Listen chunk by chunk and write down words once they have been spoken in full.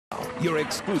your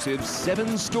exclusive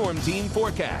 7 Storm Team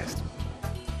forecast.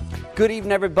 Good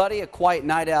evening, everybody. A quiet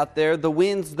night out there. The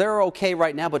winds, they're okay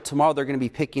right now, but tomorrow they're going to be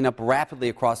picking up rapidly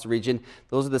across the region.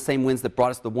 Those are the same winds that brought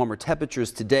us the warmer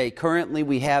temperatures today. Currently,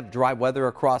 we have dry weather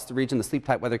across the region. The sleep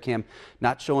tight weather cam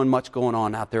not showing much going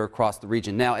on out there across the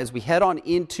region. Now, as we head on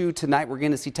into tonight, we're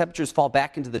going to see temperatures fall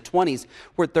back into the 20s.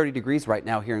 We're at 30 degrees right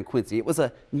now here in Quincy. It was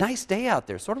a nice day out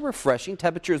there, sort of refreshing.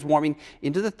 Temperatures warming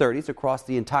into the 30s across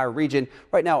the entire region.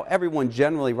 Right now, everyone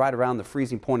generally right around the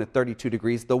freezing point of 32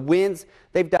 degrees. The winds,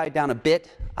 they've died down a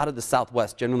bit out of the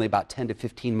southwest, generally about 10 to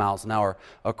 15 miles an hour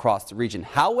across the region.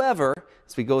 However,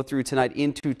 as we go through tonight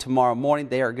into tomorrow morning,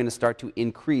 they are going to start to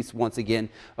increase once again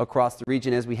across the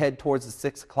region as we head towards the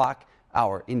 6 o'clock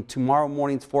hour. In tomorrow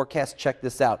morning's forecast, check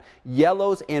this out.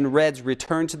 Yellows and reds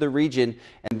return to the region,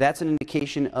 and that's an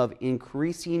indication of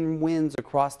increasing winds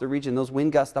across the region. Those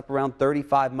wind gusts up around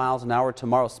 35 miles an hour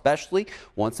tomorrow, especially.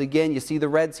 Once again, you see the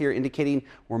reds here indicating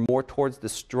we're more towards the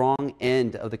strong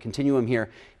end of the continuum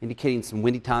here, indicating some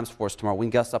windy times for us tomorrow.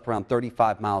 Wind gusts up around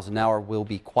 35 miles an hour will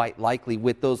be quite likely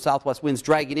with those southwest winds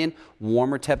dragging in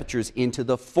warmer temperatures into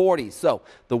the 40s. So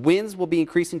the winds will be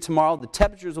increasing tomorrow. The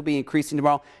temperatures will be increasing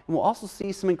tomorrow, and we'll also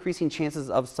see some increasing chances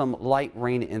of some light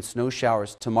rain and snow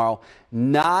showers tomorrow.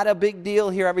 Not a big deal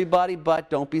here, everybody,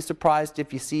 but don't be surprised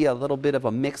if you see a little bit of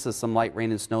a mix of some light rain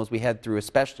and snow as we head through,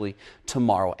 especially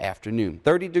tomorrow afternoon.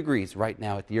 30 degrees right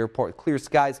now at the airport. Clear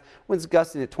skies, winds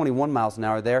gusting at 21 miles an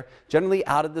hour there. Generally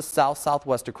out of the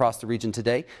southwest across the region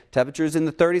today. Temperatures in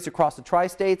the 30s across the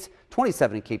tri-states,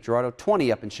 27 in Cape Girardeau,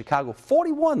 20 up in Chicago,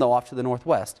 41 though off to the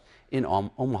northwest in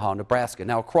Omaha, Nebraska.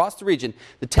 Now across the region,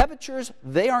 the temperatures,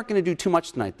 they aren't going to do too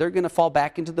much tonight. They're going to fall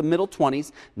back into the middle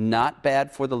 20s. Not bad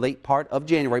for the late part of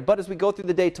January. But as we go through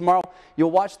the day tomorrow,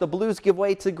 you'll watch the blues give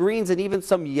way to greens and even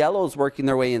some yellows working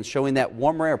their way in, showing that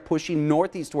warmer air pushing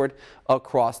northeastward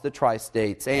across the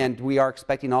tri-states. And we are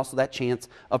expecting also that chance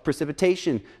of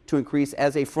precipitation to increase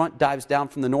as a front dives down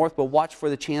from the north. But watch for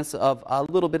the chance of a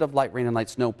little bit of light rain and light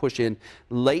snow push in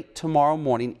late tomorrow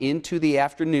morning into the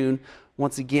afternoon.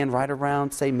 Once again, right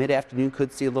around, say, mid-afternoon,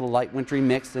 could see a little light wintry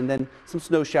mix and then some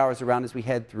snow showers around as we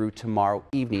head through tomorrow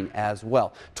evening as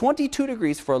well. 22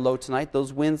 degrees for a low tonight.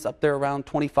 Those winds up there around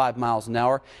 25 miles an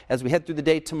hour. As we head through the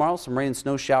day tomorrow, some rain and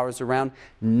snow showers around.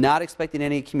 Not expecting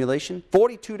any accumulation.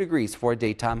 42 degrees for a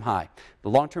daytime high. The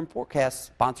long-term forecast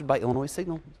sponsored by Illinois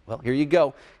Signal. Well, here you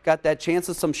go. Got that chance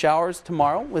of some showers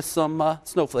tomorrow with some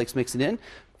snowflakes mixing in.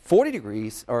 40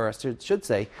 degrees, or I should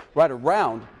say, right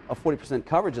around a 40%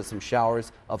 coverage of some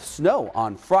showers of snow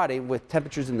on Friday with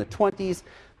temperatures in the 20s.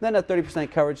 Then a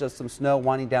 30% coverage of some snow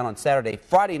winding down on Saturday.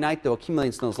 Friday night, though,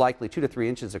 accumulating snow is likely 2 to 3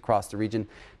 inches across the region.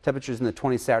 Temperatures in the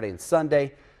 20s Saturday and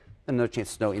Sunday. Then another chance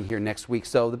of snow in here next week.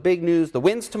 So the big news, the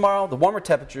winds tomorrow, the warmer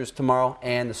temperatures tomorrow,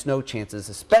 and the snow chances,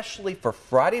 especially for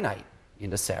Friday night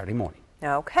into Saturday morning.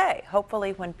 Okay.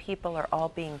 Hopefully when people are all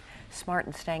being smart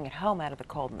and staying at home out of the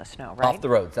cold and the snow, right? Off the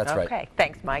roads, that's right. Okay.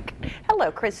 Thanks, Mike.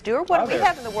 Hello, Chris Stewart. What do we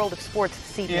have in the world of sports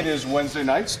this evening? It is Wednesday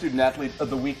night, Student Athlete of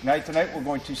the Week night. Tonight we're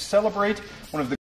going to celebrate one of the